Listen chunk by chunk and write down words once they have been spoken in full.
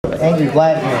angry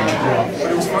black man.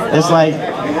 You know? It's like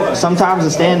sometimes I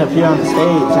stand up here on the stage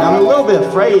and I'm a little bit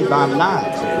afraid, but I'm not.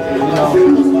 You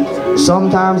know,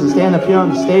 sometimes I stand up here on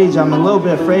the stage, I'm a little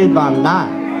bit afraid, but I'm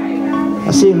not.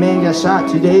 I see a man get shot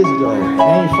 2 days ago. It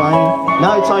ain't funny.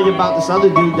 Now you're talking about this other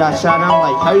dude got shot, and I'm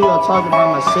like, how you gonna talk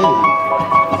about my city?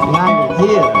 You're not even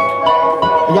here.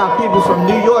 You got people from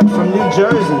New York, from New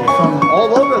Jersey, from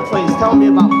all over the place telling me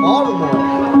about Baltimore.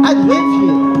 I live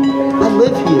here. I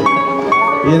live here.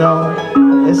 You know,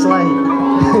 it's like,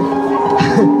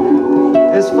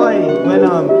 it's funny when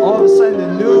all of a sudden the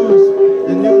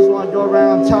news want to go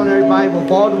around telling everybody what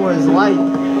Baltimore is like,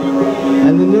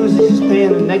 and the news is just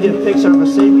painting a negative picture of a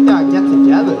city. We gotta get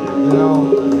together. You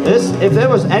know, if there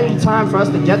was any time for us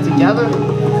to get together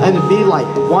and to be like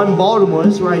one Baltimore,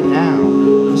 it's right now.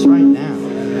 It's right now.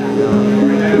 You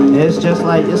know? It's just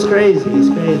like, it's crazy. It's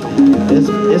crazy.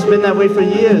 It's been that way for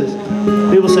years.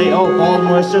 People say, oh,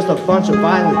 Baltimore is just a bunch of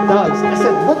violent thugs. I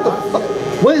said, what the fuck?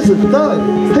 What is a thug?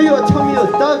 Who you gonna tell me what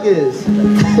a thug is?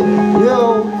 You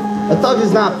know, a thug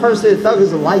is not a person, a thug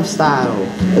is a lifestyle.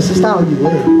 It's just how you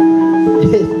live.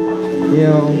 You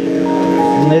know,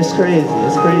 and it's crazy.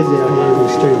 It's crazy out here in the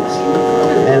streets.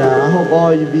 And I hope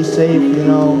all of you be safe, you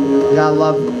know. You got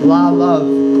love, a lot of love.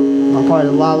 My part,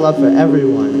 a lot of love for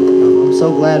everyone. I'm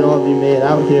so glad all of you made it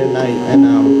out here tonight. And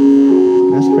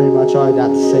that's pretty much all I got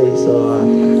to say. So,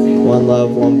 one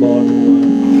love, one Baltimore.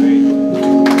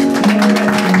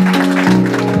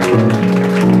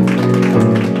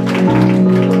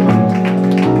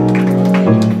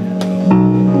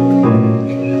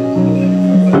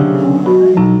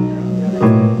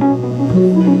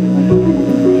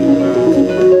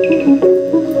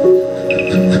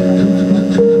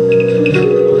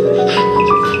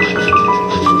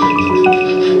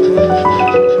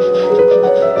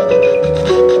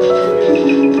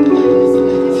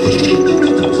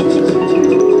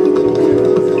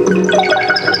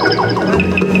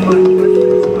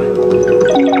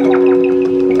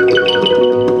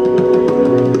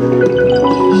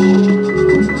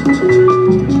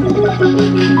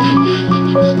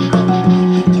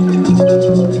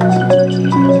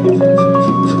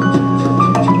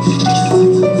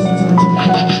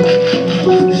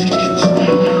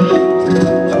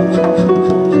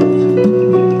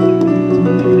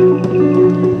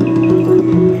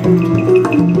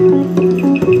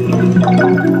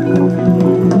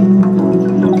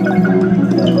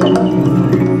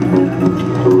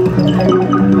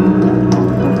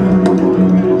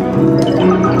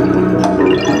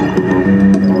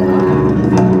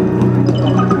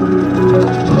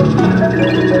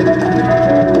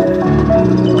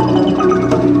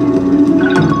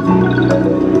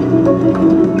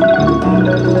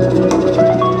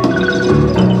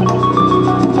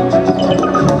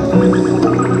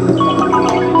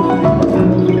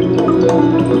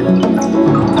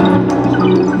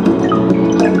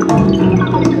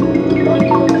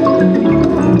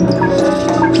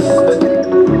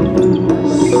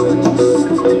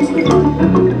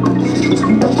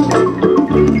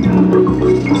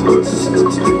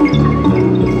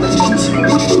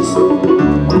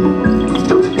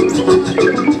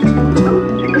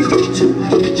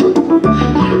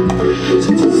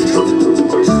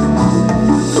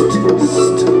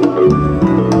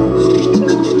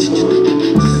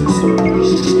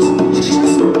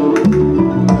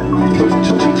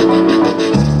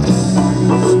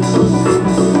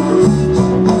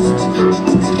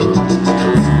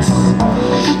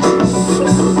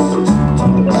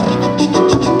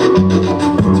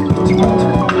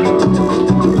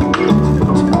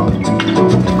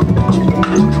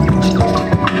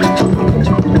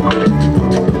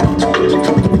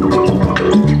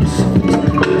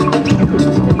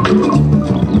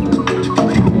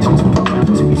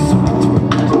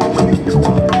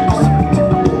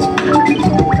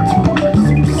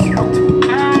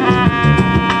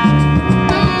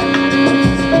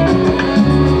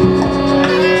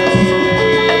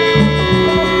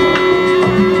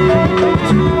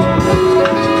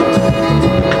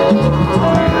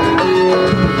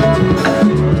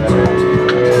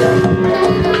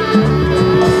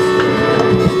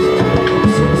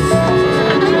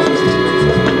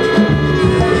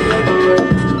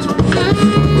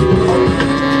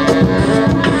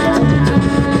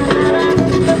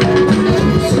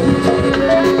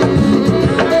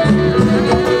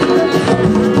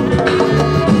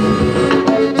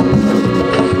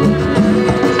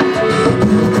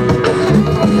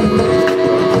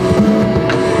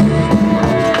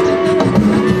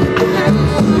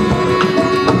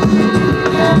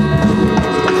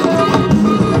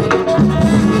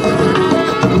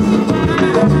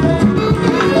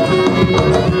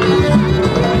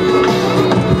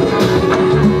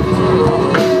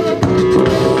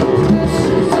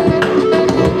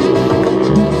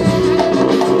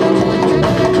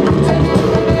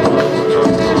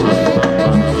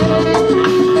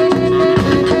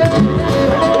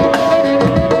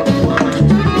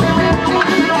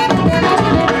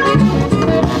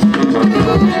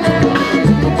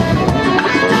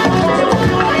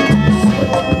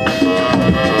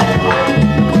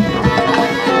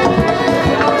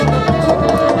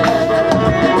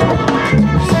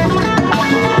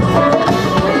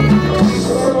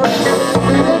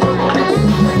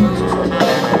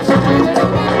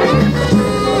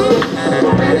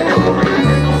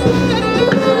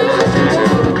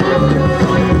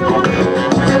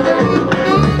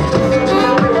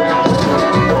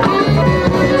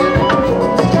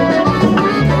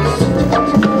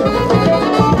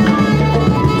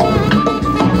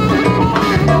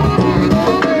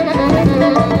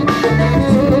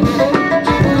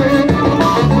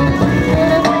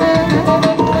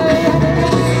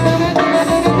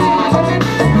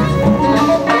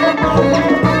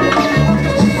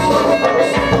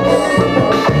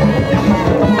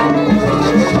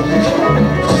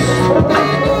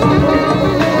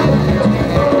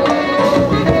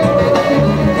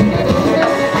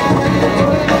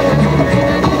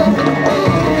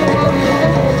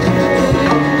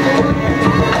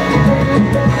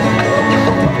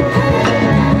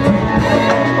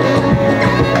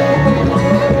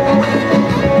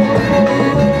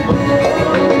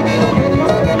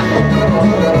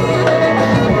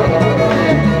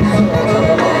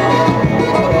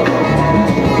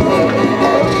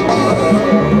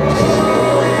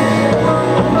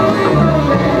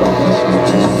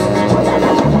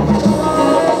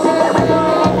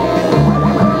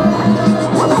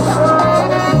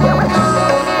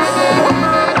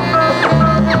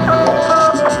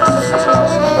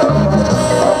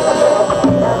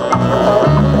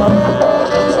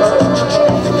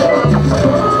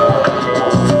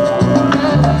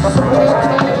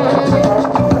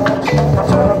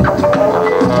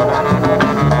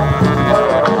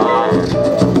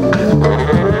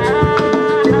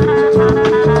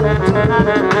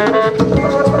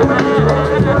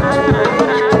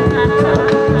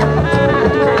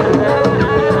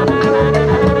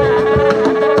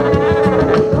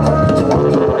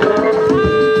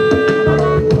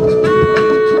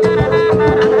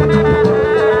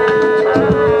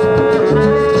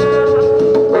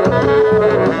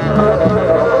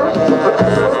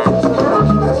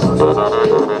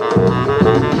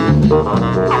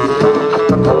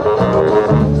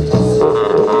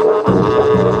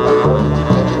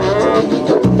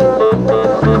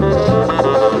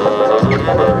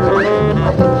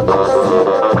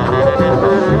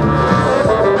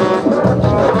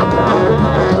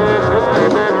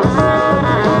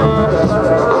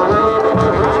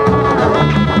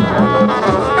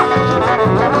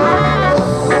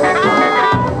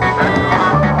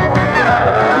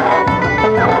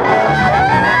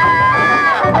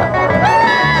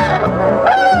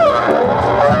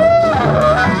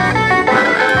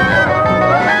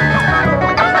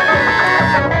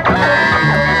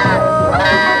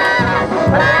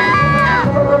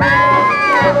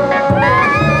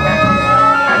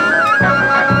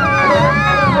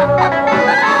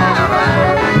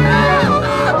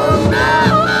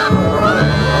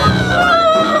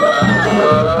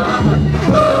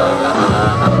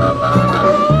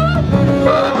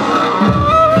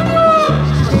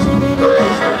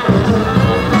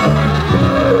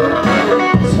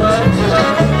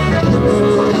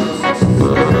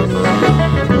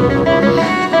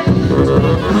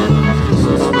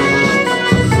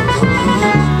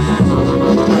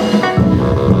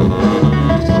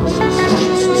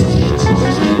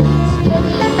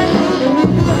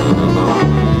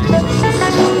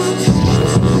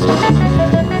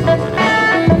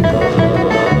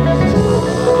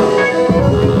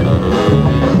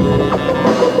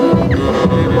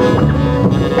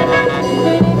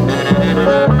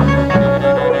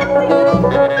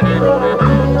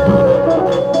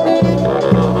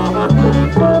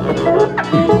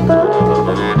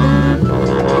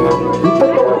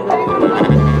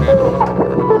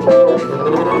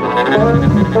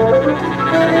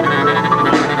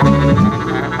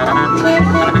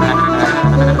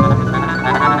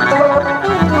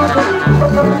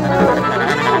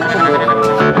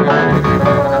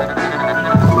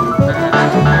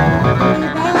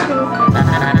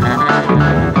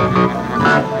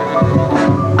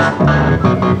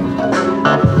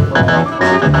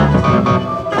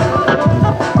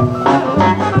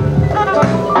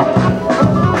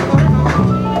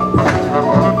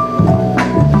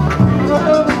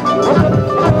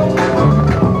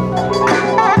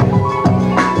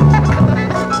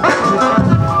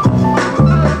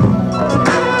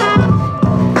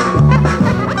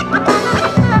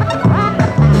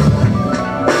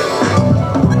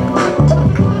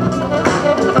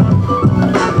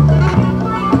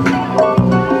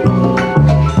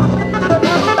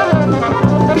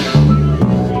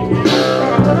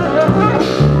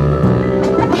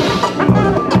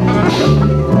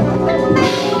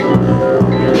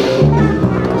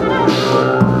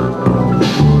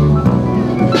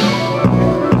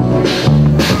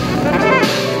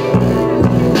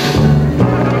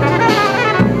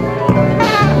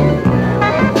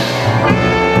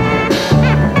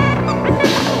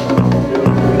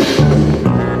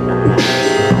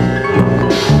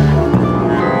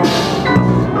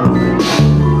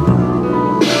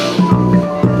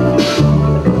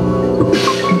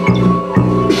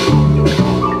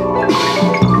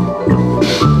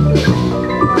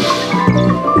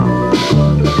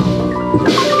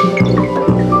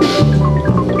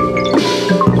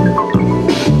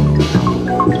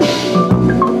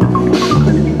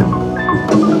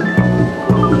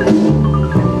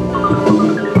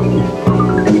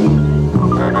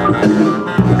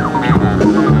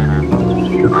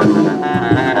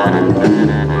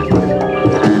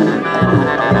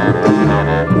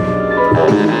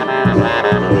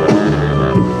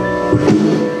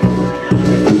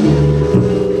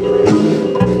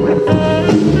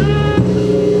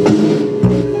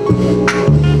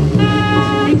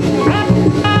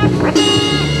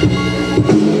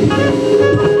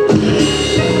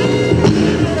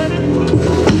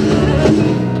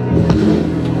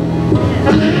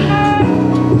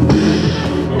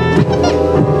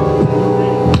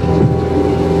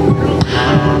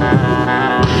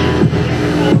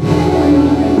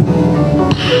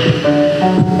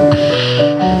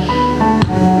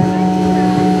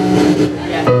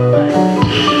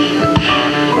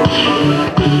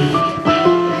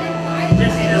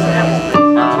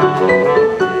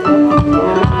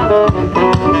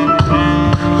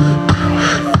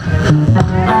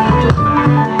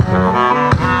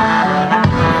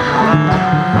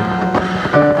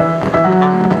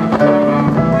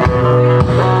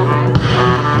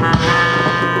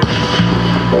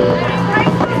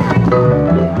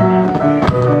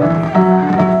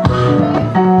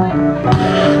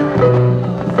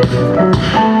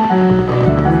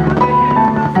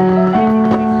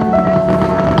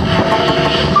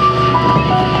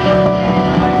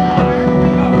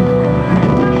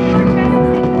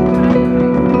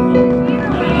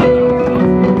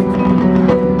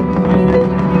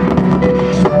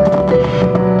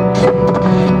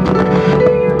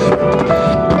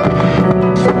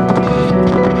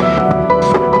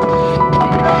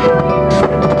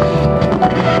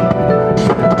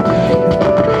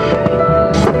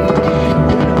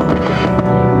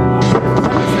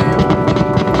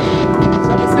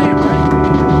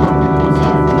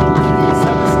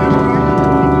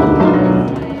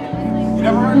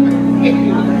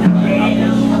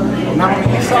 Now on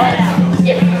the east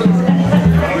side,